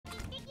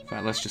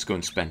fact, let's just go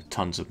and spend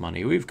tons of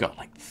money. We've got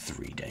like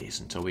 3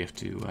 days until we have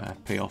to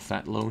pay off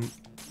that loan.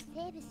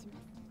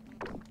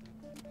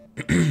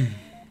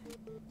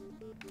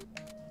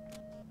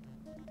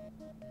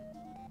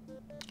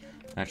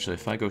 Actually,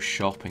 if I go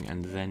shopping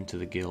and then to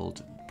the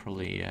guild,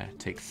 probably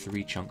take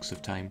 3 chunks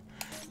of time.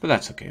 But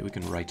that's okay, we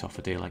can write off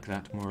a day like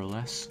that, more or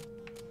less.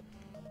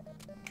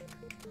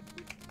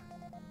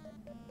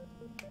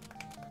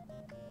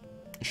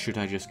 Should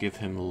I just give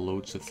him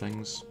loads of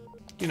things?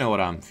 You know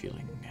what, I'm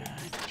feeling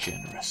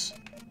generous.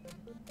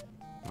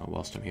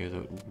 Whilst I'm here,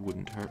 though, it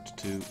wouldn't hurt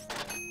to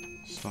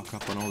stock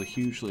up on all the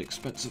hugely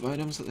expensive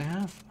items that they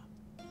have.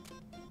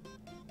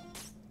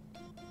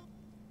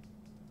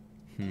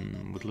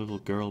 Would little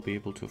girl be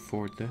able to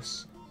afford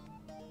this?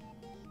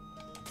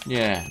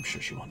 Yeah, I'm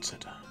sure she wants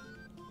it.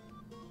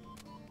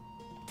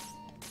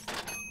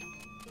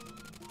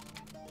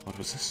 What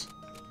was this?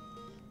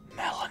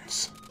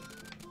 Melons.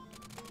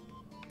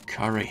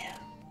 Curry.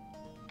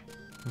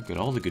 We've got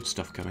all the good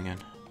stuff coming in.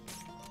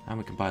 And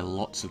we can buy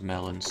lots of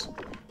melons.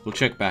 We'll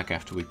check back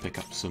after we pick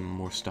up some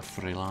more stuff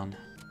for Elan.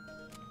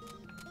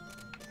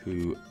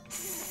 Who...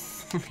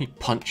 he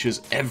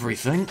punches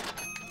everything!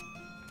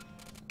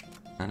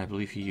 And I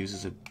believe he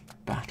uses a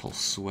battle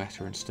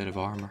sweater instead of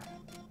armor.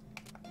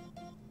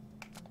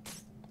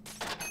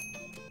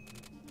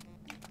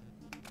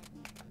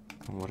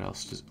 And what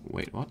else does...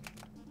 wait, what?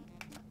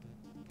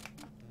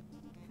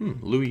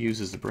 Louis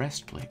uses the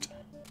breastplate.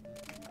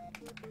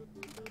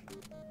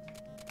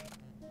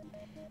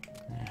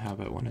 How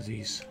about one of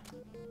these?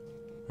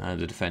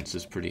 The defense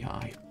is pretty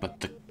high, but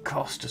the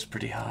cost is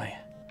pretty high.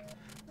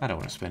 I don't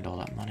want to spend all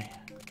that money.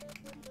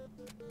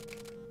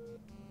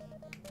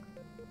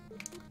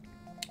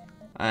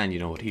 And you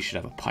know what, he should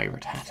have a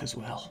pirate hat as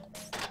well.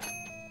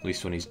 At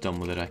least when he's done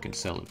with it, I can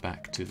sell it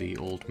back to the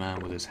old man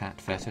with his hat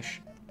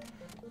fetish.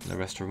 And the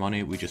rest of our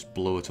money, we just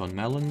blow it on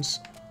melons.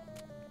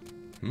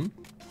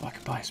 I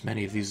can buy as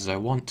many of these as I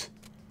want.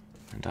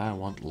 And I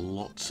want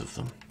lots of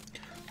them.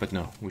 But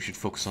no, we should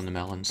focus on the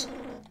melons.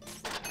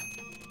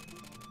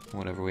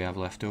 Whatever we have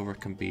left over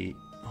can be...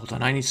 hold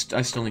on, I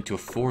still need to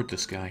afford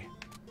this guy.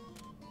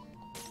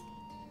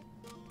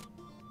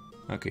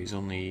 Okay, he's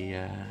only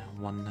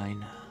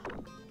 1.9.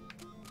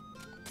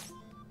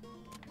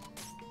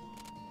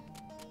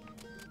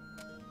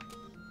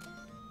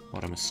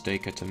 What a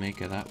mistake to make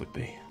that would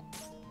be.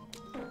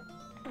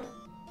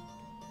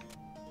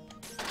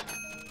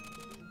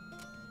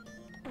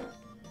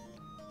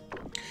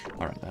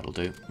 Alright, that'll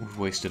do. We've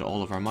wasted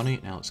all of our money,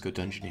 now let's go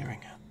dungeoneering.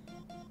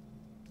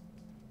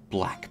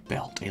 Black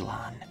Belt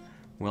Elan.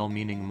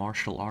 Well-meaning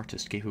martial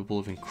artist capable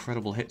of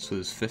incredible hits with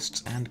his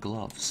fists and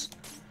gloves.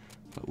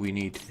 But we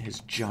need his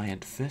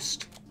giant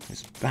fist,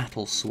 his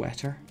battle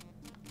sweater,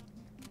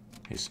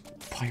 his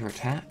pirate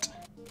hat,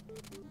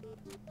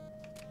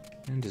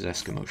 and his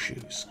Eskimo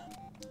shoes.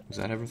 Was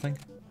that everything?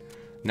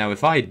 Now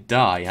if I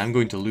die, I'm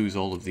going to lose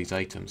all of these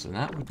items, and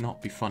that would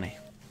not be funny.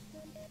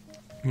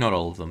 Not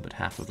all of them, but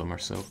half of them or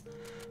so.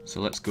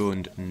 So let's go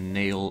and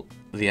nail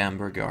the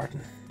Amber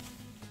Garden.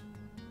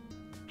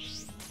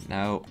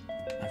 Now,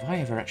 have I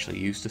ever actually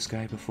used this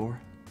guy before?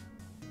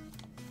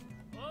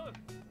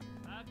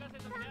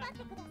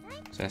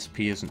 His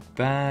SP isn't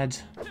bad.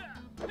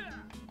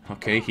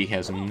 Okay, he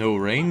has no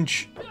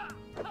range.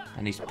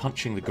 And he's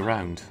punching the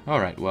ground.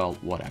 Alright, well,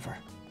 whatever.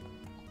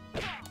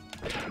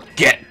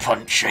 Get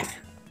punching!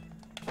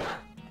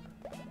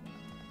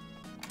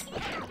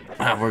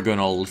 Ah, we're going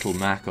all Little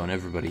Mac on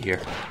everybody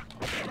here.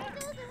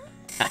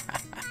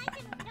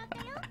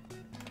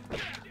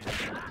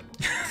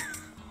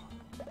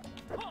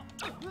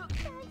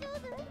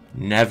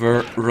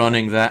 Never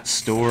running that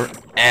store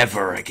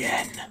ever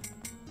again.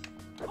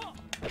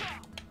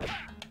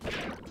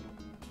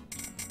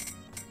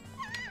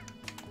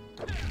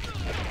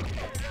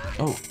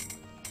 Oh,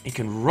 he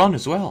can run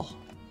as well.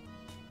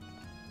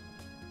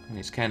 And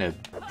he's kind of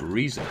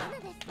breezy.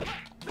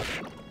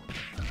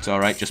 It's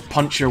alright, just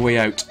punch your way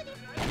out.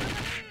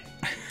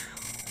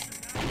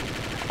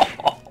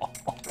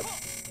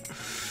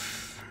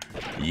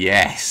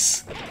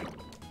 Yes.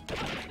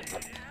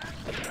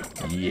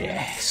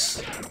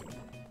 Yes.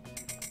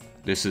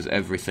 This is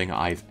everything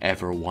I've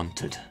ever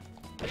wanted.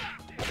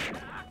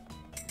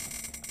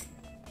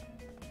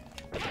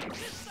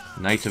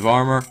 Knight of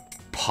Armor,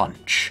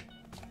 punch.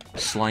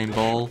 Slime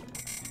Ball,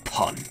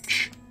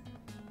 punch.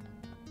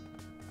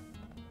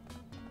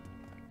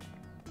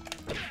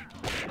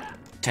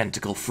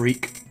 Tentacle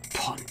Freak,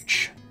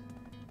 punch.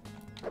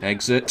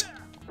 Exit,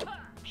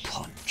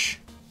 punch.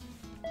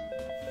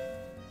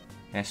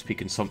 SP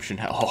consumption,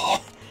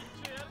 oh.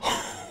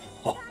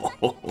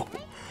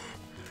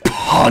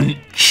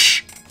 Punch.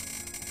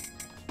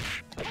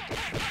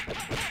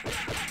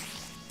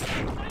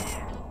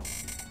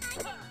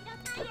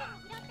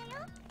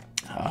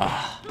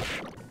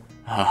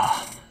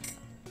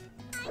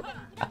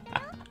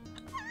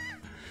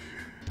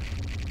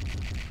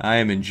 I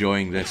am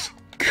enjoying this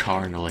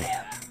carnally.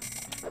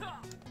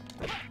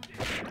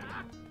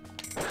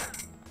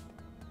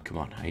 Come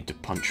on, I need to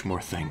punch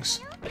more things.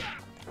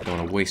 I don't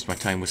want to waste my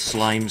time with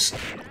slimes.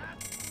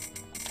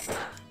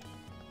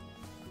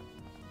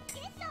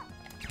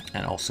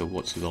 And also,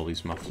 what's with all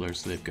these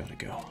mufflers? They've got to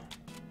go.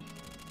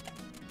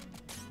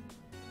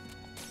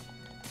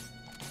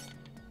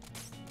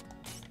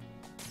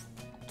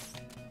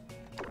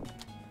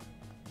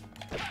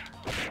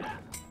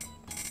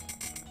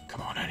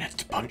 Come on, I need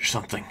to punch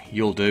something.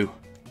 You'll do.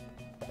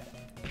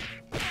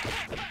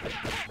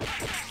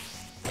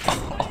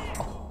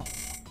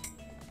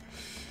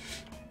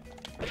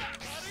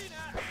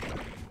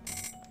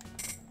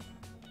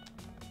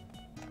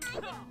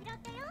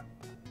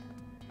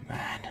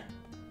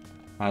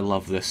 I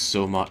love this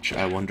so much,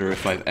 I wonder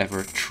if I've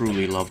ever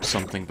truly loved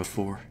something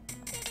before.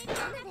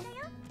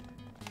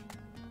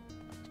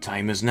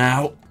 Time is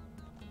now!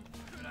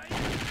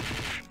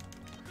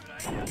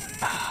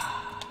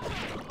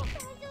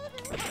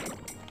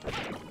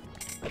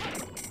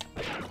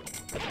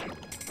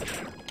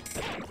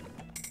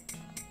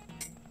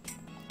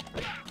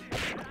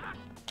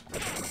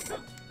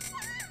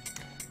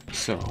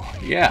 So,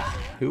 yeah,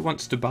 who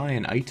wants to buy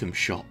an item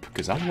shop?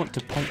 Because I want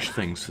to punch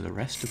things for the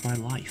rest of my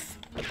life.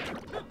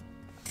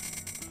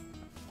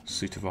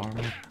 Suit of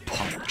armor,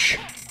 punch.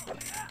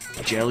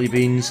 Jelly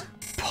beans,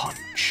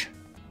 punch.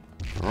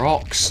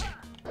 Rocks.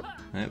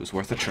 It was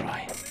worth a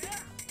try.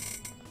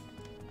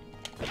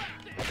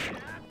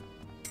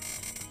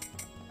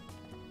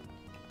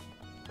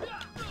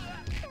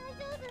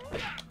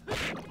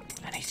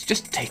 And he's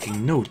just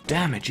taking no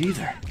damage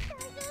either.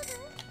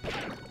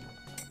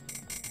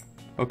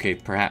 Okay,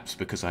 perhaps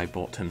because I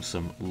bought him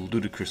some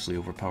ludicrously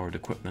overpowered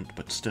equipment,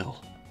 but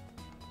still.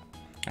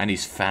 And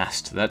he's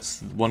fast.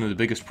 That's one of the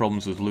biggest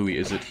problems with Louis,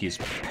 is that he's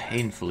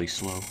painfully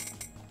slow.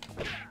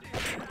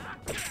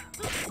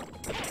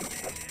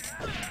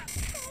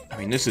 I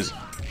mean, this is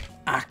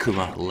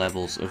Akuma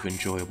levels of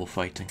enjoyable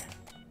fighting.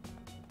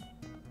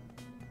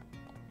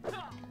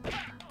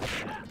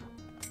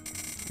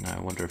 Now I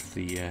wonder if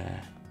the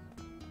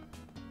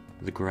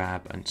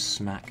grab and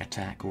smack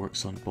attack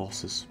works on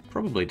bosses.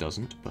 Probably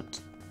doesn't,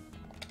 but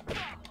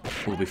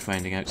we'll be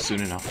finding out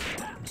soon enough.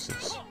 What's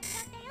this?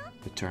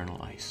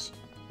 Eternal Ice.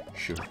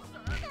 Sure.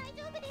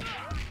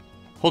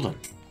 Hold on.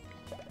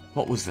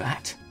 What was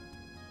that?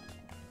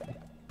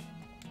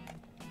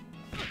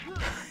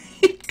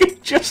 He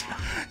could just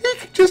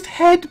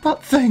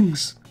headbutt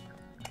things.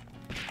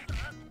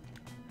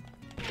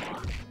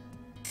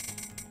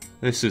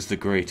 This is the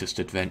greatest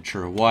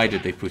adventure. Why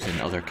did they put in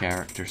other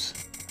characters?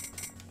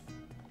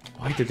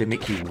 Why did they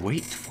make you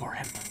wait for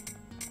him?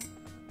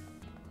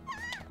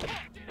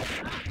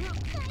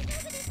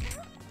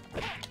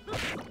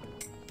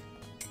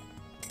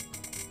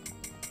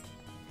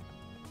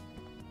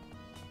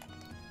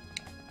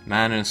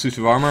 Man in a suit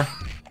of armor?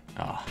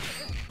 Ah,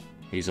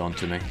 he's on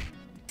to me.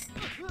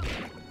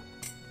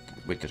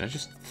 Wait, did I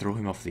just throw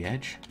him off the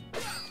edge?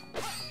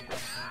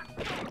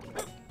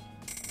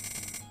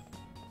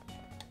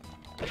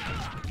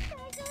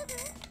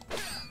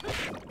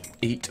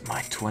 Eat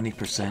my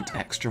 20%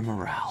 extra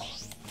morale.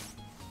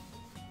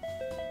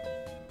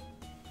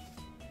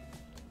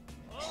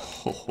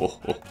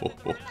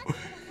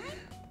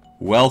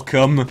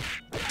 Welcome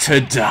to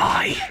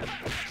die.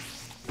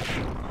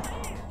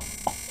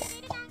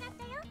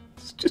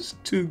 It's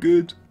just too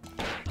good.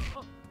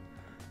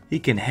 He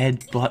can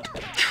headbutt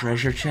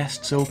treasure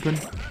chests open.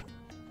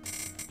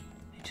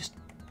 He just...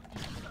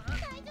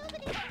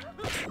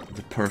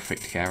 The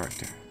perfect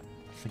character.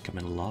 I think I'm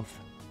in love.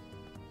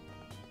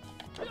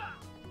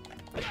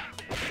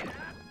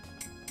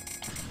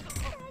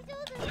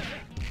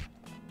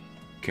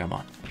 Come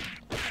on.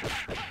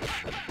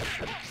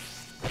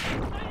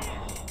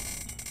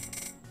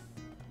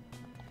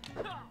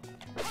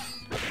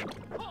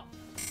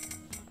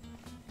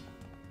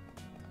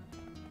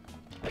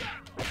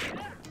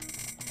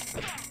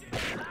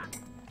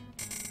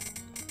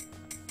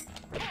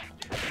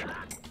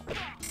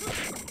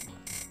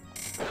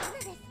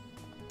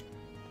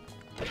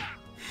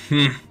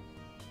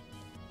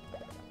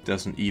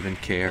 Doesn't even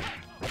care.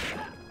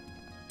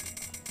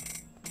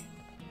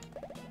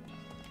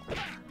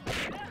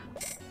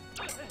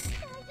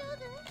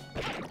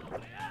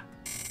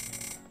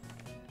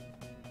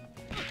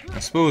 I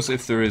suppose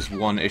if there is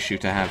one issue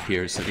to have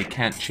here, is that he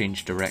can't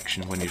change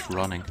direction when he's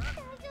running.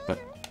 But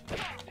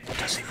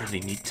does he really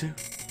need to?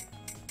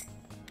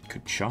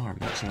 Could charm,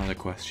 that's another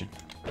question.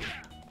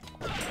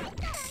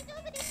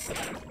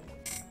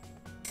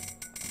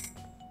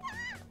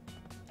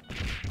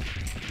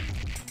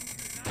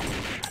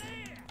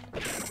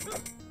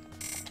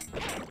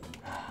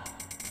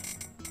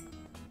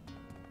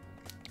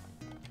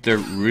 There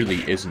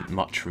really isn't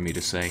much for me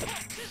to say.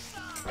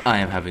 I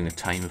am having the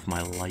time of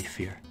my life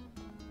here.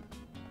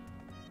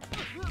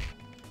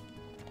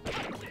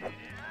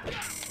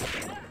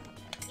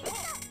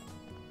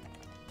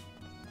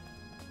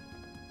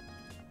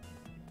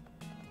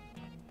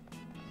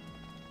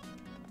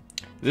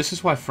 This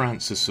is why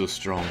France is so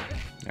strong.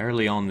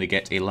 Early on they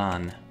get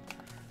Elan.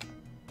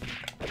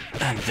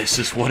 And this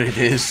is what it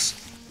is.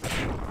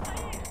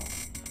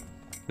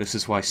 This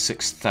is why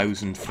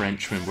 6,000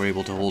 Frenchmen were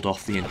able to hold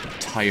off the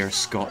entire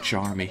Scotch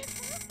army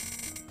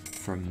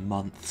for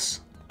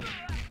months.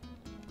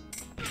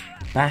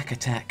 back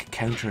attack,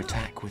 counter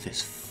attack with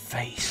his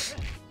face.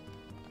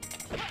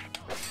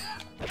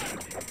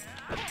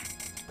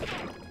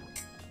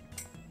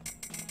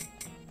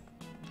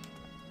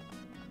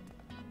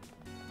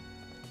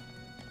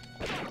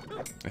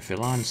 If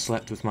Elan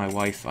slept with my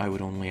wife, I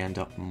would only end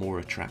up more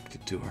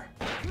attracted to her.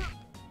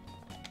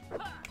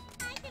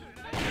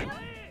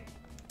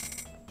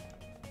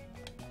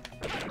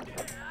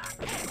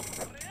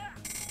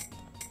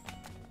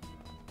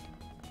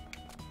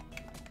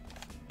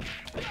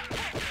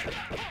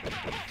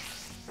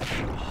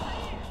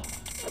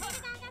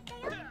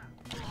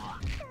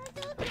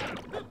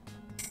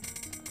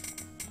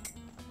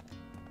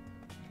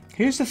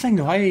 Here's the thing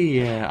though,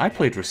 I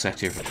played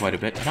Recettear for quite a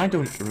bit, and I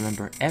don't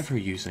remember ever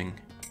using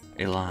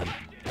Elan.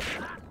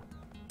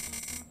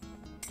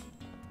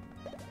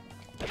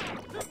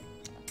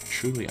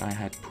 Truly, I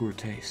had poor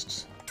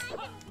tastes.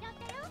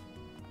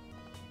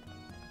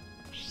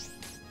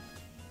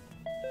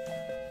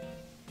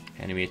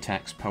 Enemy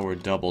attacks power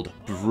doubled.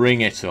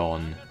 Bring it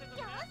on!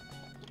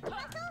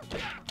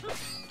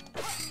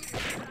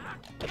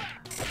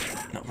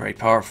 Not very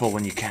powerful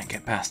when you can't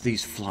get past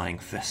these flying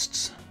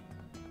fists.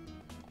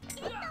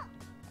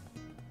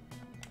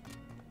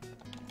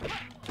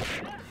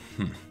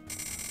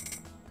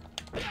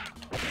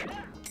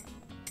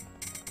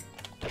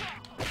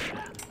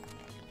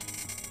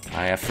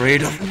 I am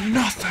afraid of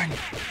nothing!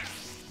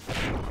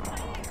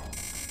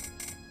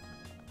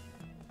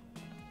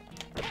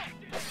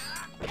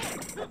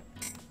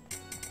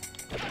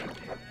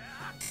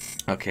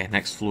 Okay,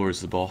 next floor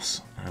is the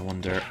boss. I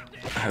wonder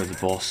how the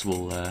boss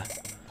will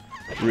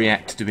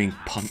react to being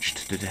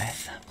punched to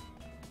death.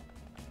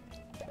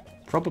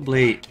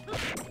 Probably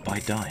by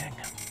dying.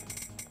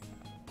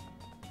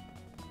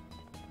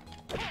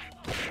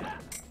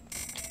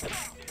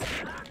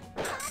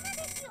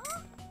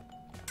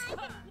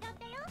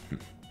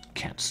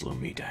 Can't slow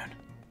me down.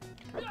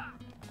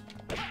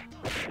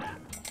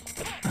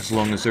 As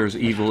long as there's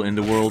evil in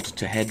the world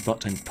to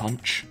headbutt and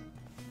punch,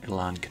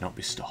 Elan cannot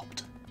be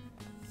stopped.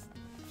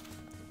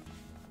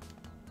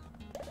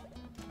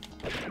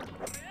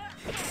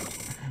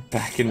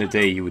 Back in the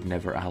day you would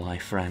never ally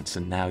France,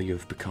 and now you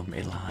have become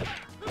Elan.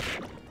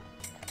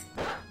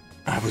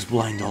 I was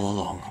blind all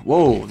along.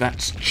 Whoa,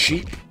 that's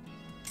cheap.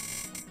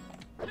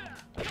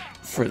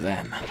 For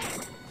them.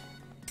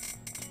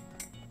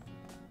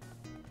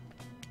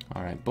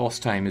 Alright, boss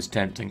time is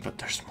tempting, but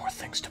there's more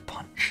things to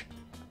punch.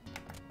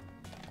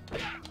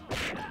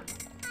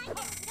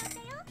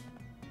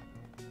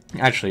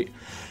 Actually,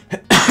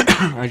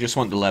 I just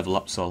want to level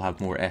up so I'll have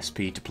more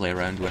SP to play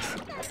around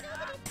with.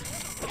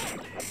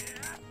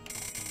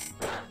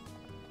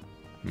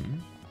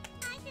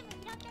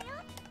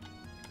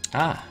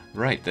 Ah,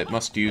 right, that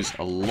must use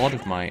a lot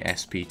of my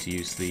SP to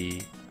use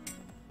the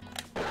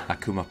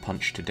Akuma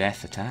Punch to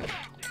Death attack.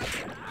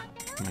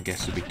 I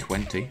guess it would be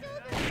 20.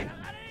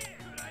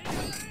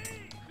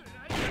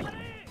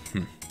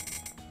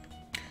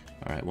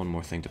 Alright, one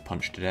more thing to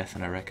punch to death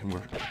and I reckon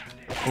we're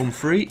home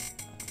free.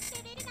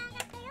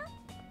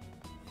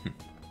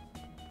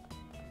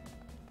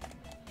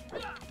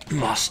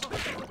 Must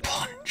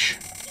punch.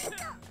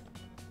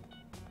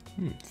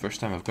 First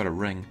time I've got a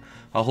ring.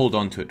 I'll hold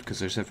on to it because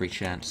there's every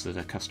chance that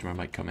a customer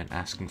might come in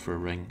asking for a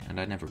ring and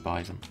I never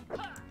buy them.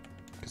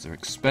 Because they're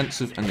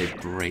expensive and they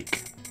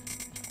break.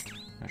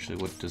 Actually,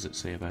 what does it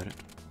say about it?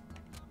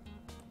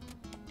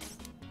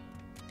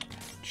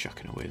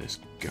 Chucking away this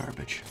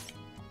garbage.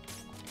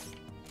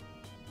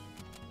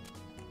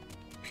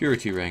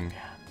 Purity ring.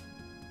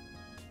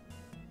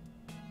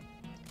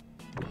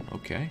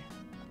 Okay.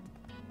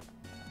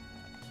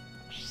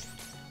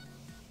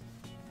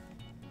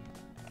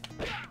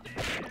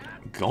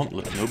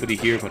 Gauntlet, nobody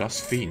here but us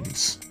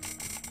fiends.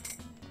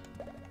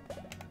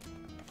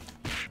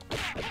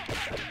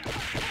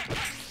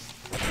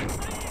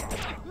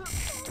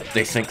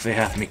 They think they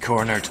have me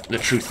cornered. The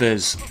truth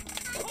is,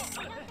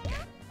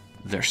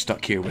 they're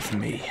stuck here with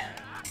me.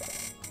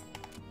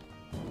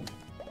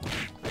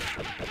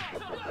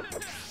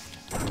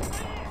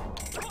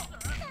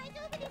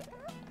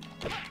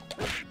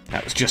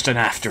 That was just an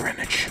after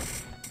image.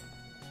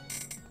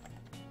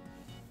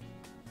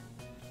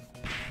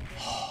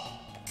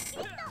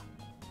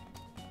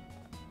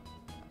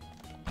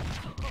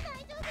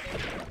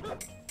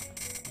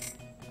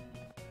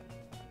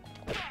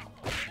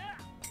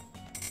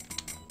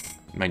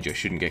 Mind you, I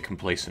shouldn't get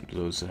complacent with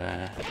those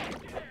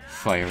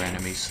fire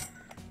enemies.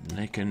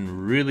 They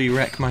can really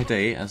wreck my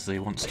day, as they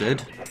once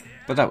did,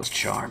 but that was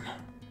charm.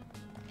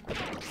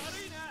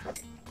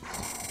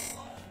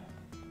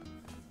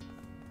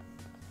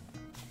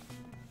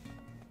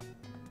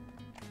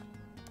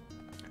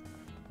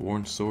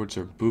 Worn swords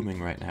are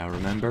booming right now,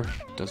 remember?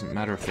 Doesn't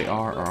matter if they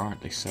are or aren't,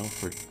 they sell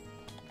for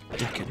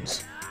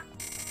dickens.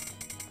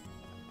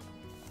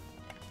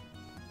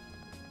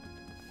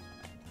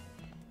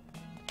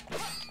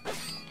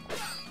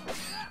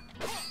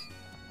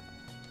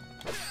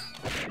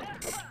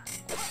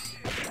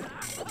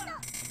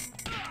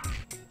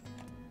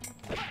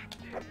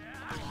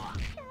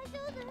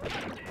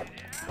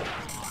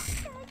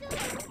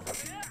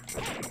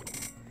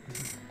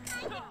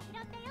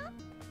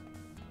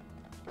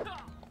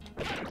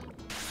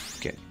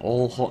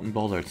 all hot and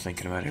bothered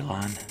thinking about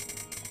Elan.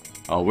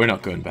 Oh, we're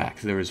not going back.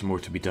 There is more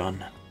to be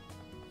done.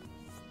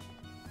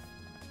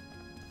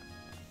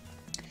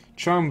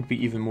 Charm would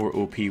be even more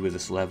OP with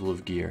this level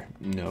of gear.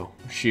 No,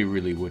 she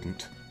really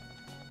wouldn't.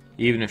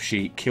 Even if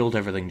she killed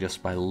everything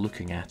just by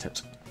looking at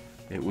it,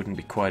 it wouldn't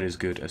be quite as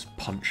good as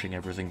punching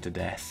everything to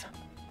death.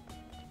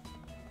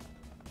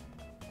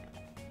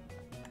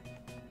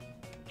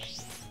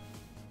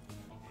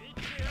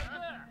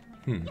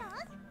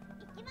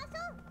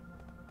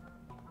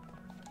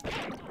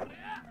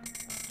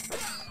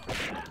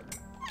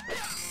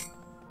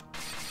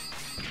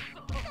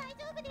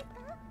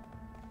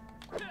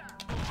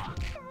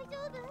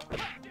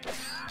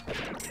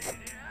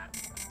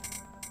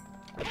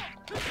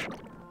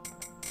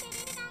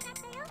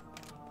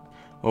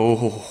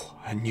 Oh,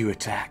 a new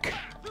attack.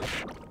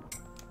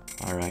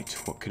 Alright,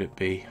 what could it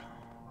be?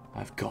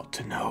 I've got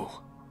to know.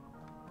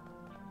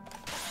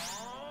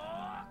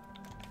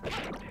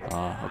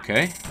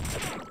 Okay.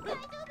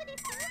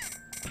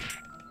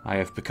 I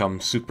have become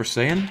Super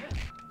Saiyan.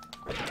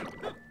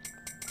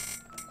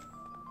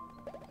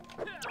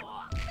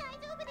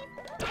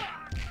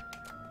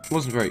 It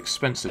wasn't very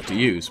expensive to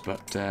use,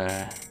 but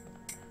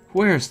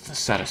where's the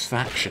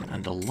satisfaction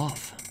and the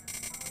love?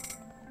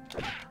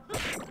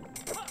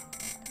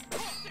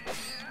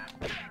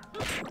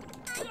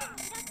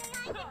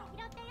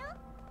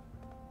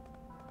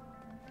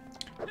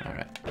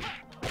 Alright.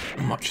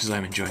 Much as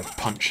I'm enjoying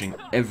punching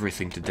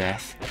everything to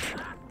death,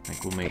 I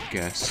think we'll make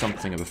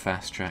something of a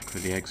fast track for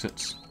the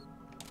exits.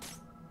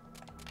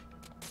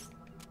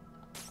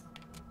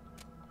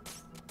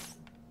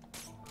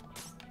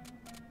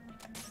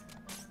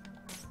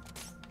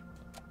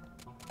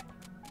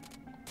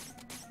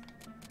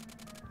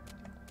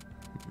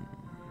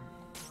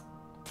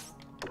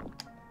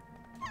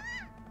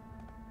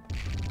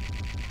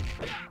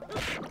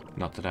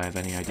 Not that I have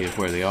any idea of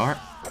where they are.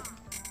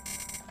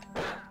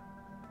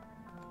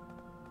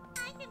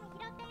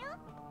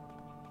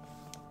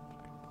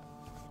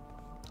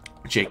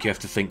 Jake, you have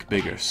to think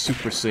bigger.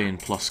 Super Saiyan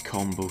plus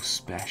combo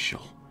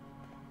special.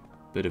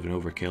 Bit of an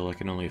overkill. I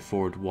can only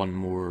afford one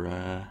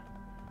more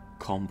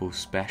combo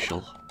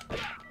special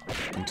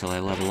until I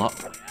level up.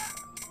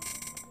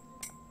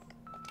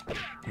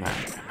 Man,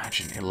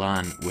 imagine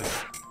Elan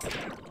with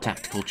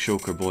Tactical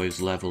Choker Boy's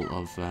level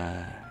of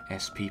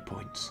SP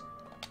points.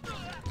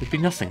 There'd be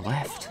nothing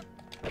left.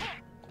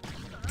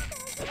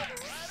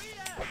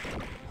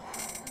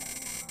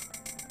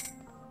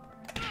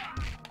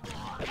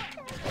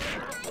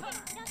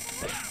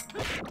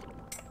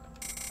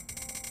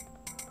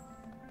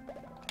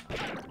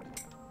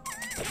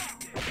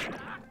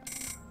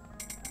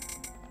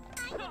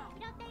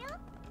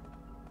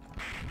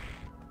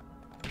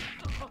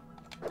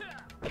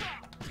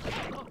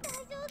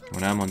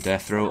 When I'm on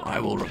death row, I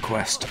will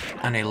request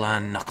an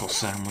Elan knuckle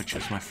sandwich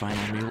as my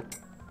final meal.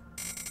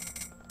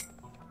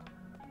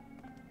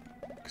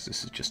 Because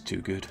this is just too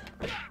good.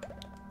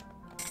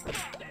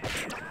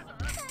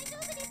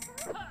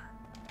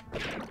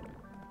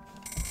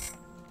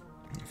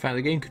 In fact,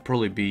 the game could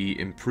probably be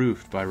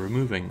improved by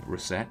removing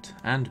Reset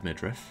and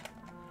Midriff,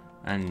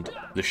 and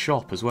the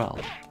shop as well,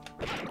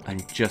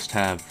 and just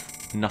have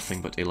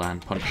nothing but Elan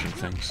punching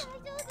things.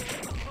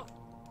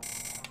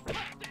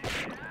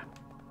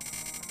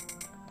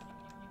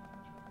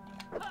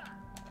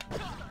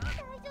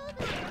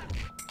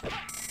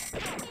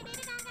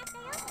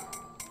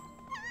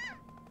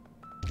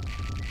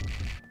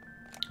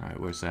 Alright,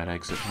 where's that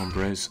exit,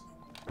 hombres?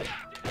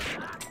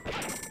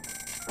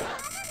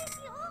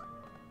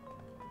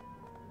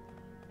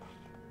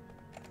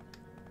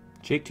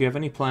 Jake, do you have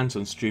any plans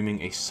on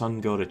streaming a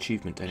Sun God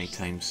achievement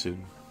anytime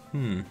soon?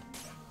 And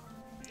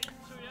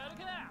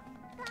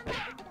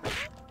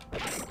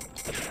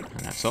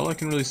that's all I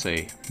can really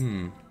say.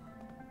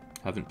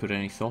 Haven't put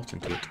any thought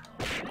into it.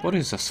 What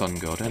is a Sun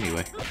God,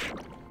 anyway?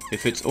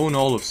 If it's own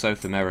all of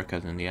South America,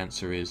 then the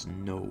answer is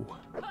no.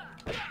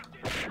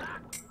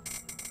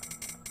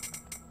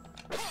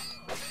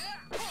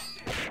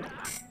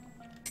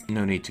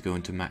 No need to go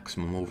into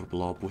maximum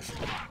overblob with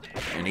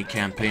any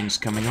campaigns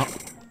coming up,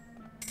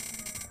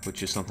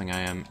 which is something I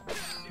am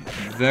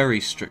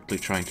very strictly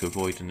trying to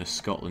avoid in this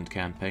Scotland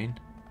campaign.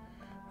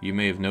 You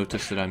may have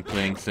noticed that I'm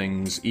playing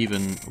things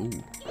even...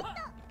 Ooh,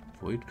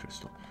 Void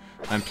Crystal.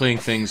 I'm playing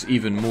things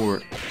even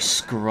more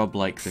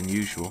scrub-like than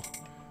usual,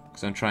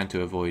 because I'm trying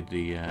to avoid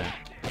the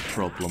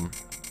problem.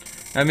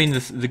 I mean,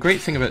 the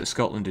great thing about the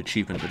Scotland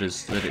achievement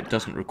is that it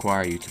doesn't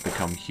require you to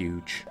become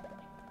huge.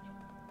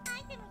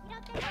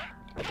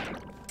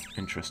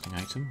 Interesting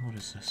item. What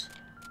is this?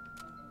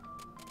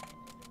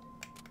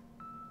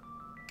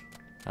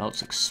 Well,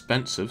 it's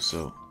expensive,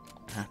 so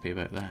happy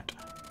about that.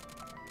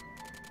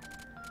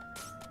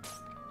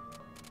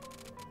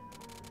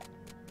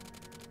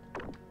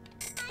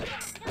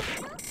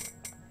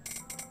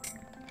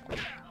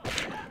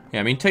 Yeah,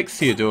 I mean, take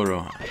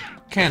Theodoro.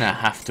 Kinda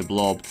have to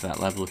blob to that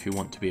level if you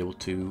want to be able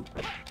to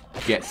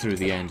get through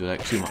the end without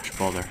too much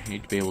bother. You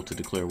need to be able to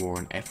declare war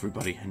on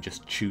everybody and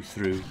just chew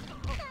through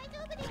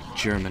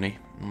Germany,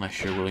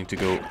 unless you're willing to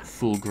go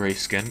full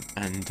greyskin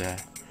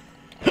and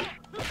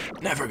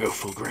Never go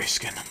full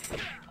grayskin.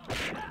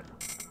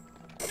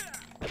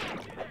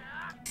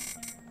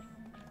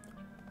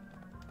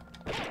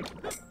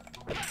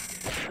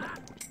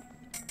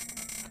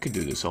 I could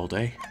do this all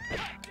day.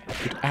 I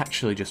could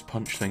actually just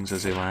punch things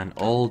as they land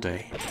all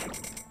day.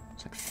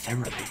 It's like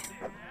therapy.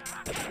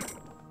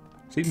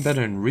 It's even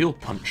better than real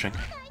punching.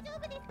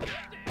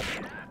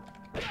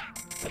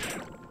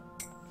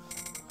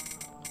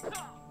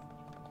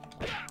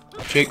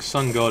 Jake's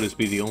Sun God is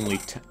be the only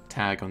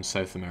tag on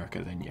South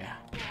America, then yeah.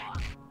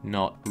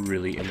 Not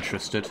really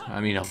interested. I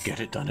mean, I'll get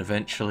it done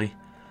eventually.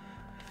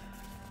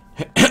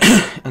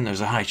 And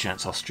there's a high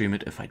chance I'll stream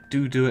it if I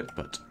do it,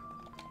 but...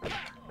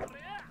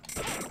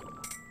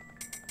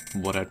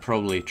 what I'd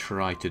probably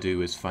try to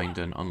do is find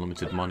an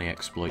unlimited money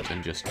exploit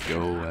and just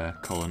go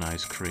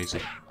colonize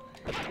crazy.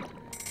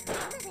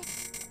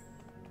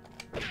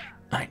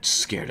 I'm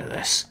scared of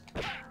this.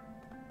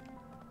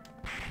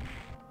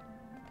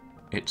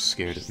 It's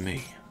scared of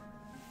me.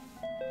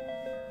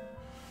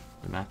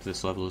 The map of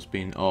this level has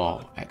been...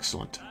 oh,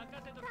 excellent.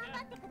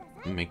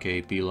 Make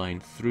a beeline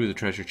through the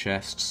treasure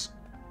chests.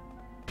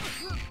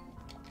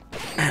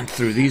 And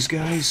through these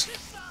guys.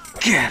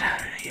 Get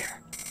out of here.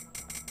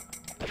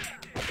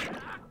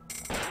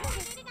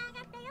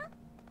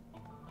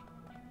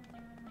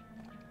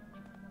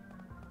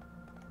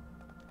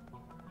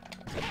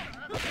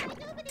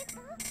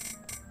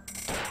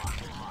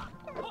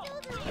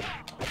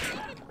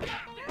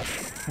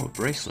 Oh, a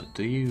bracelet.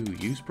 Do you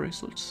use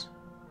bracelets?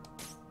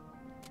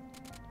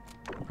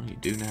 Well, you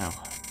do now.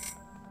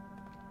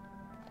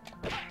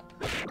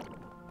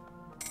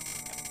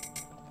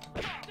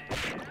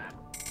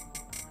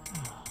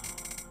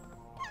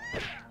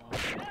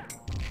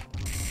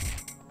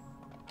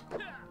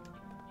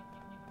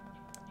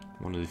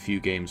 One of the few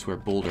games where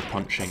boulder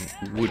punching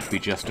would be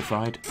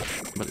justified,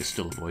 but they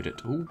still avoid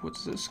it. Oh,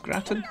 what's this?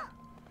 Gratin?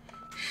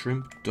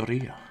 Shrimp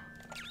Doria.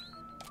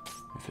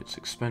 If it's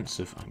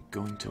expensive, I'm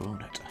going to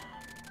own it.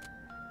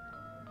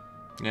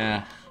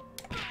 Yeah.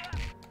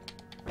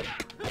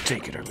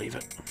 Take it or leave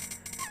it.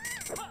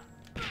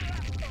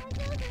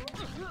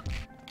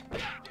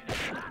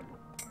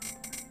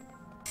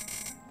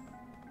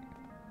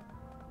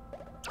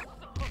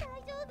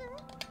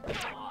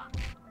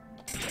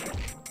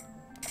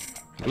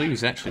 I believe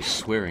he's actually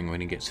swearing when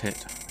he gets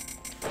hit.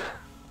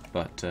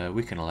 But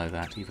we can allow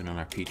that even on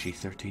our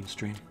PG-13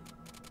 stream.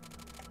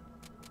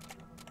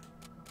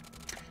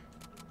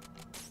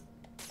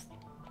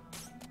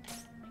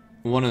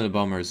 One of the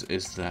bummers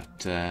is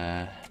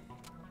that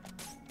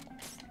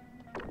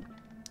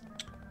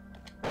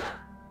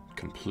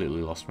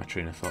completely lost my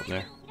train of thought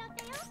there.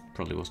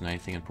 Probably wasn't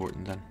anything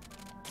important then.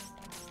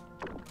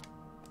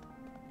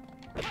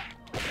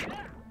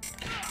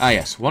 Ah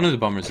yes, one of the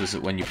bummers is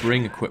that when you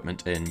bring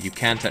equipment in, you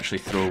can't actually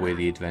throw away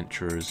the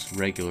adventurer's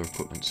regular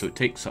equipment, so it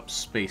takes up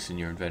space in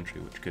your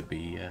inventory, which could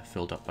be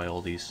filled up by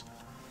all these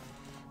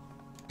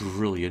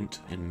brilliant,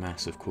 in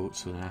massive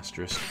quotes with an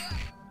asterisk,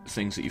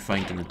 things that you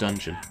find in the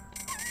dungeon.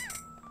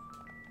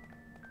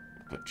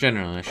 But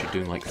generally, unless you're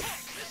doing like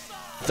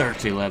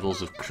 30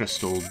 levels of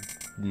Crystal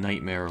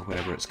Nightmare or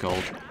whatever it's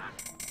called,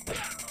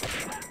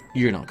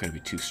 you're not going to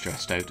be too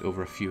stressed out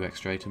over a few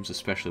extra items,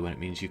 especially when it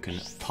means you can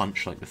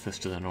punch like the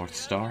Fist of the North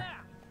Star.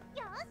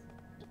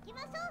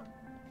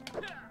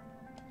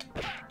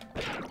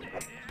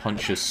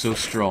 Punch is so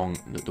strong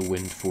that the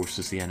wind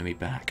forces the enemy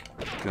back.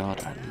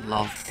 God, I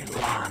love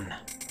Elan.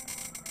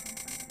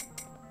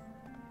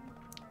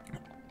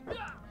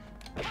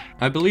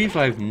 I believe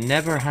I've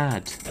never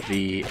had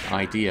the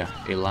idea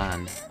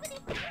Elan,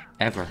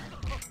 ever.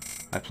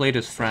 I played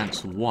as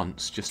France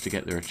once just to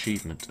get their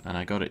achievement, and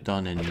I got it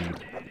done in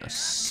a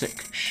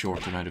sick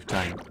short amount of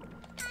time.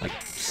 Like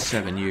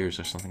 7 years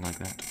or something like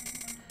that.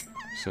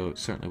 So it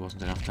certainly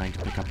wasn't enough time to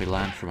pick up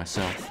Elan for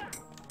myself.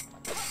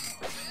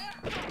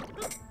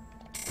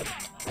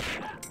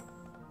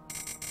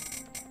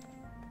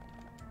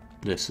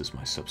 This is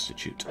my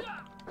substitute.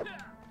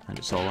 And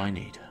it's all I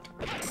need.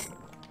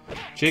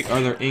 Jake,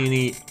 are there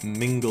any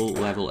Mingle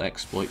level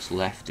exploits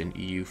left in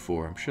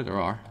EU4? I'm sure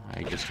there are.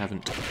 I just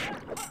haven't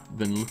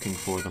been looking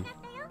for them.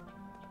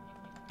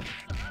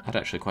 I'd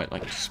actually quite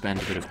like to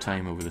spend a bit of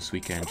time over this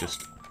weekend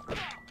just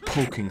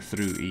poking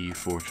through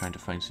EU4 trying to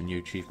find some new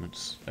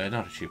achievements.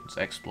 Not achievements,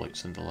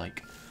 exploits and the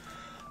like.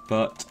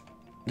 But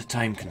the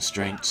time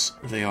constraints,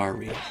 they are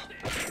real.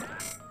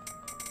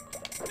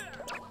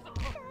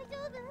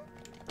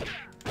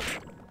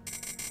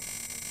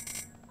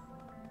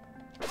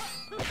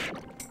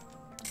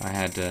 I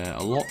had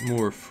a lot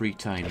more free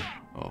time.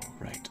 Oh,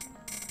 right.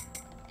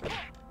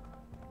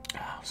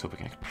 I was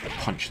hoping I could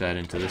punch that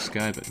into this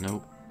guy, but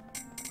no.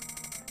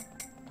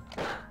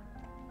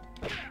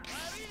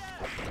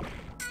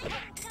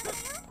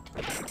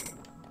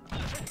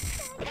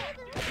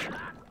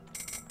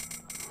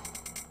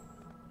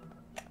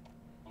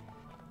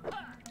 I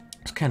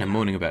was kind of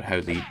moaning about how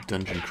the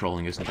dungeon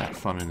crawling isn't that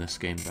fun in this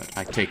game, but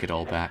I take it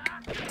all back.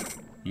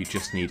 You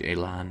just need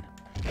Elan,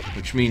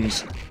 which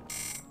means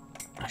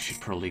I should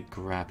probably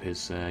grab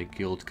his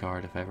guild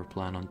card if I ever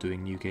plan on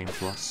doing New Game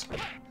Plus.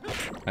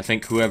 I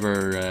think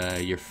whoever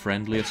you're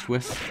friendliest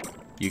with,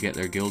 you get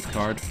their guild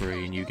card for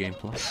a New Game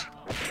Plus.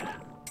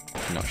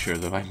 I'm not sure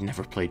though, I've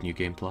never played New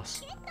Game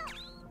Plus.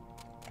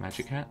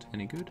 Magic hat,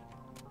 any good?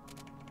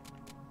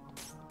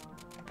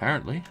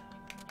 Apparently.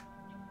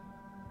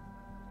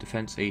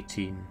 Defense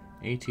 18.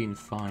 18,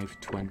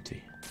 5,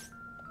 20.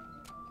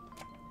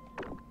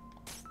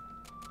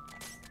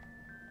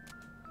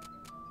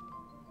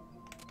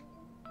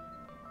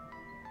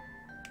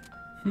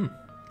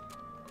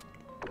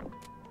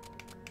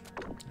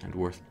 And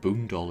worth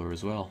Boondollar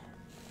as well.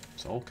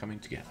 It's all coming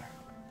together.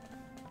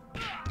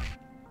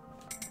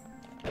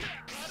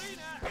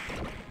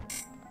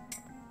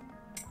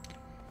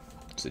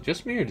 Is it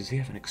just me, or does he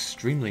have an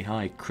extremely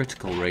high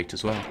critical rate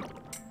as well?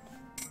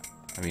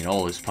 I mean,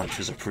 all his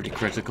punches are pretty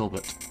critical,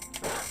 but...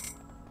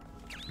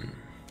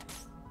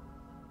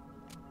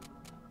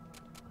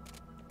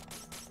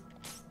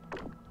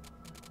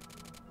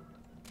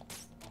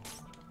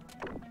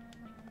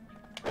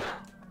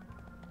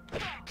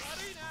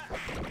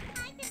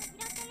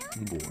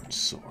 Born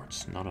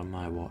swords, not on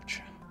my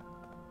watch.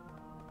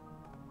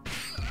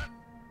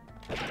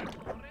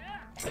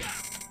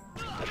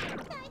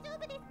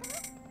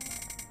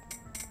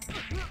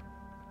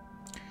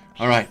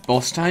 Alright,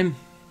 boss time.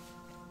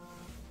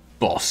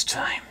 Boss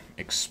time.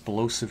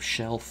 Explosive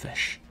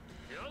shellfish.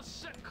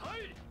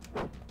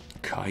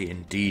 Kai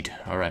indeed.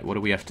 Alright, what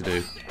do we have to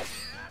do?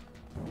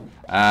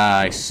 Ah,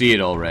 I see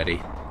it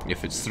already.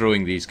 If it's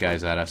throwing these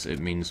guys at us, it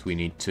means we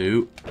need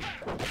to...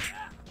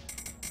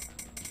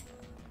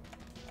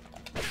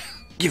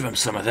 give him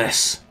some of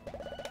this.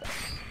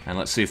 And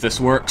let's see if this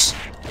works.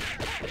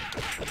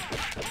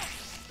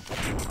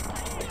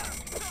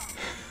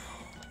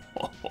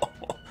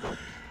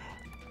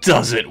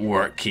 Does it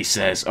work, he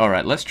says.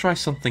 Alright, let's try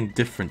something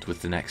different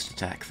with the next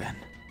attack then.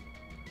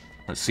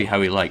 Let's see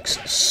how he likes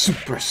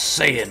Super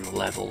Saiyan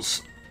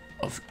levels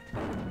of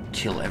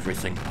kill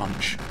everything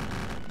punch.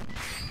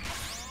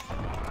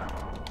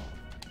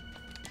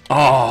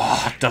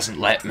 Oh, it doesn't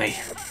let me.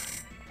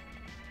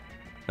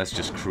 That's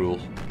just cruel.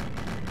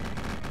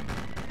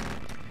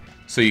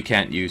 So you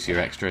can't use your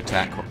extra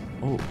attack.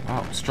 Oh,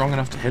 wow, strong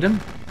enough to hit him?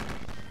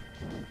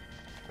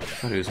 I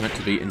thought he was meant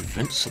to be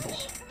invincible.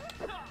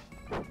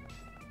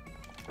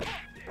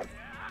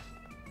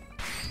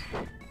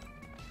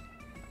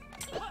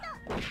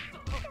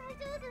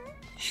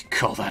 You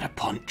call that a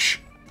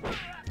punch?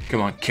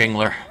 Come on,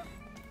 Kingler.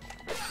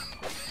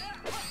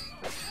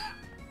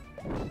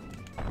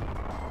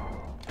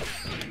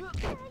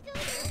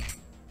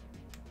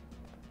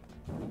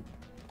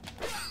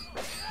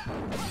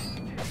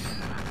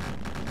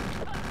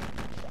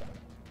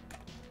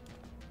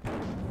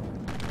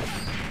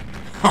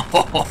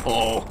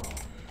 Oh,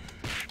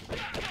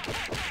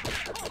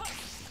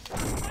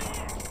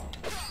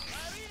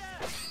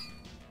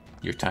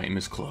 your time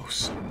is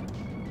close.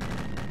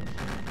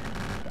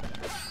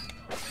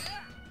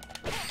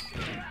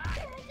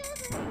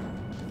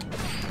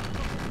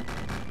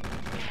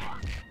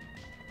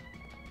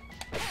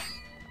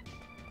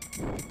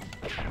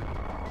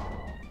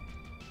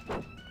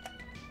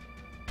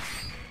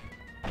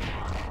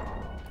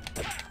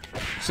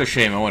 It's a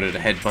shame, I wanted to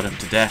headbutt him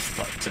to death,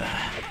 but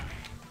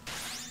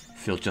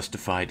feel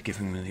justified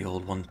giving me the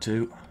old one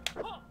too.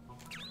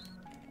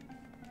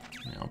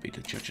 I'll be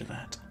the judge of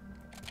that.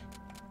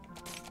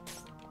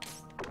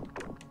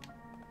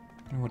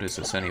 What is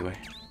this anyway?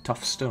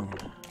 Tough stone.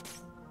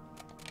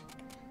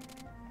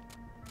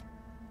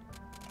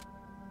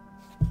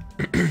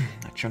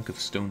 A chunk of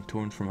stone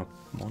torn from a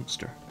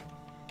monster.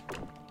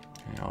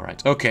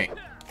 Alright, okay.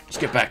 Let's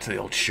get back to the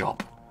old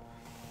shop.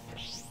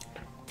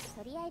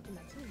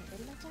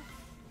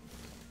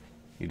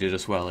 You did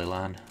us well,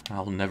 Elan.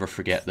 I'll never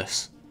forget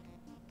this.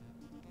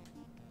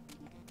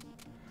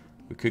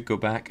 We could go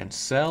back and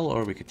sell,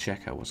 or we could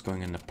check out what's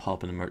going in the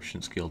pub and the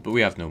Merchants Guild, but we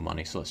have no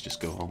money, so let's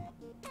just go home.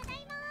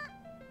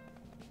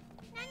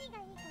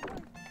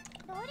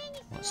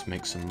 Let's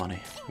make some money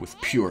with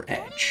pure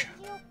edge.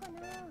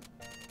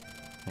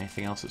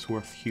 Anything else that's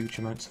worth huge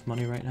amounts of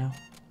money right now?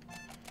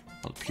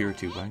 Well,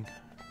 purity wing.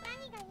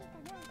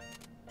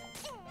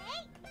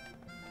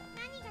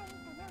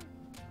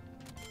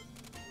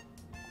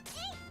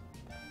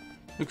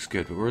 Looks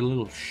good, but we're a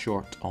little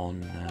short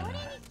on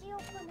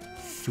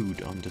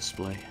food on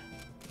display.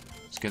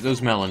 Let's get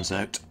those melons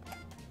out.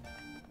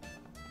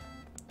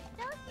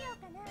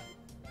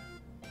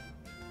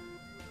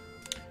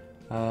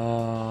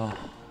 I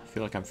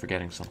feel like I'm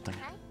forgetting something.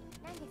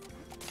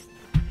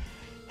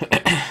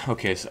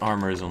 Okay, so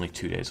armor is only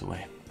 2 days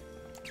away.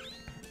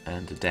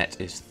 And the debt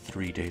is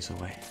 3 days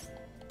away.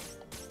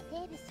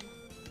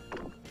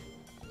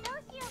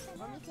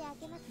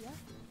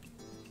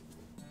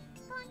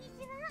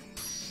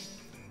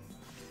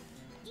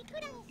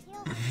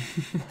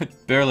 I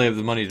barely have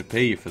the money to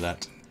pay you for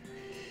that.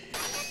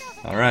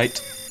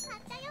 Alright.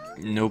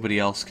 Nobody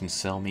else can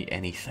sell me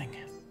anything.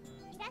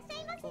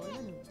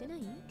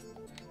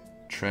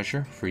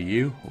 Treasure for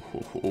you?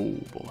 Oh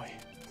boy.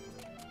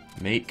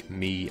 Make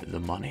me the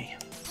money.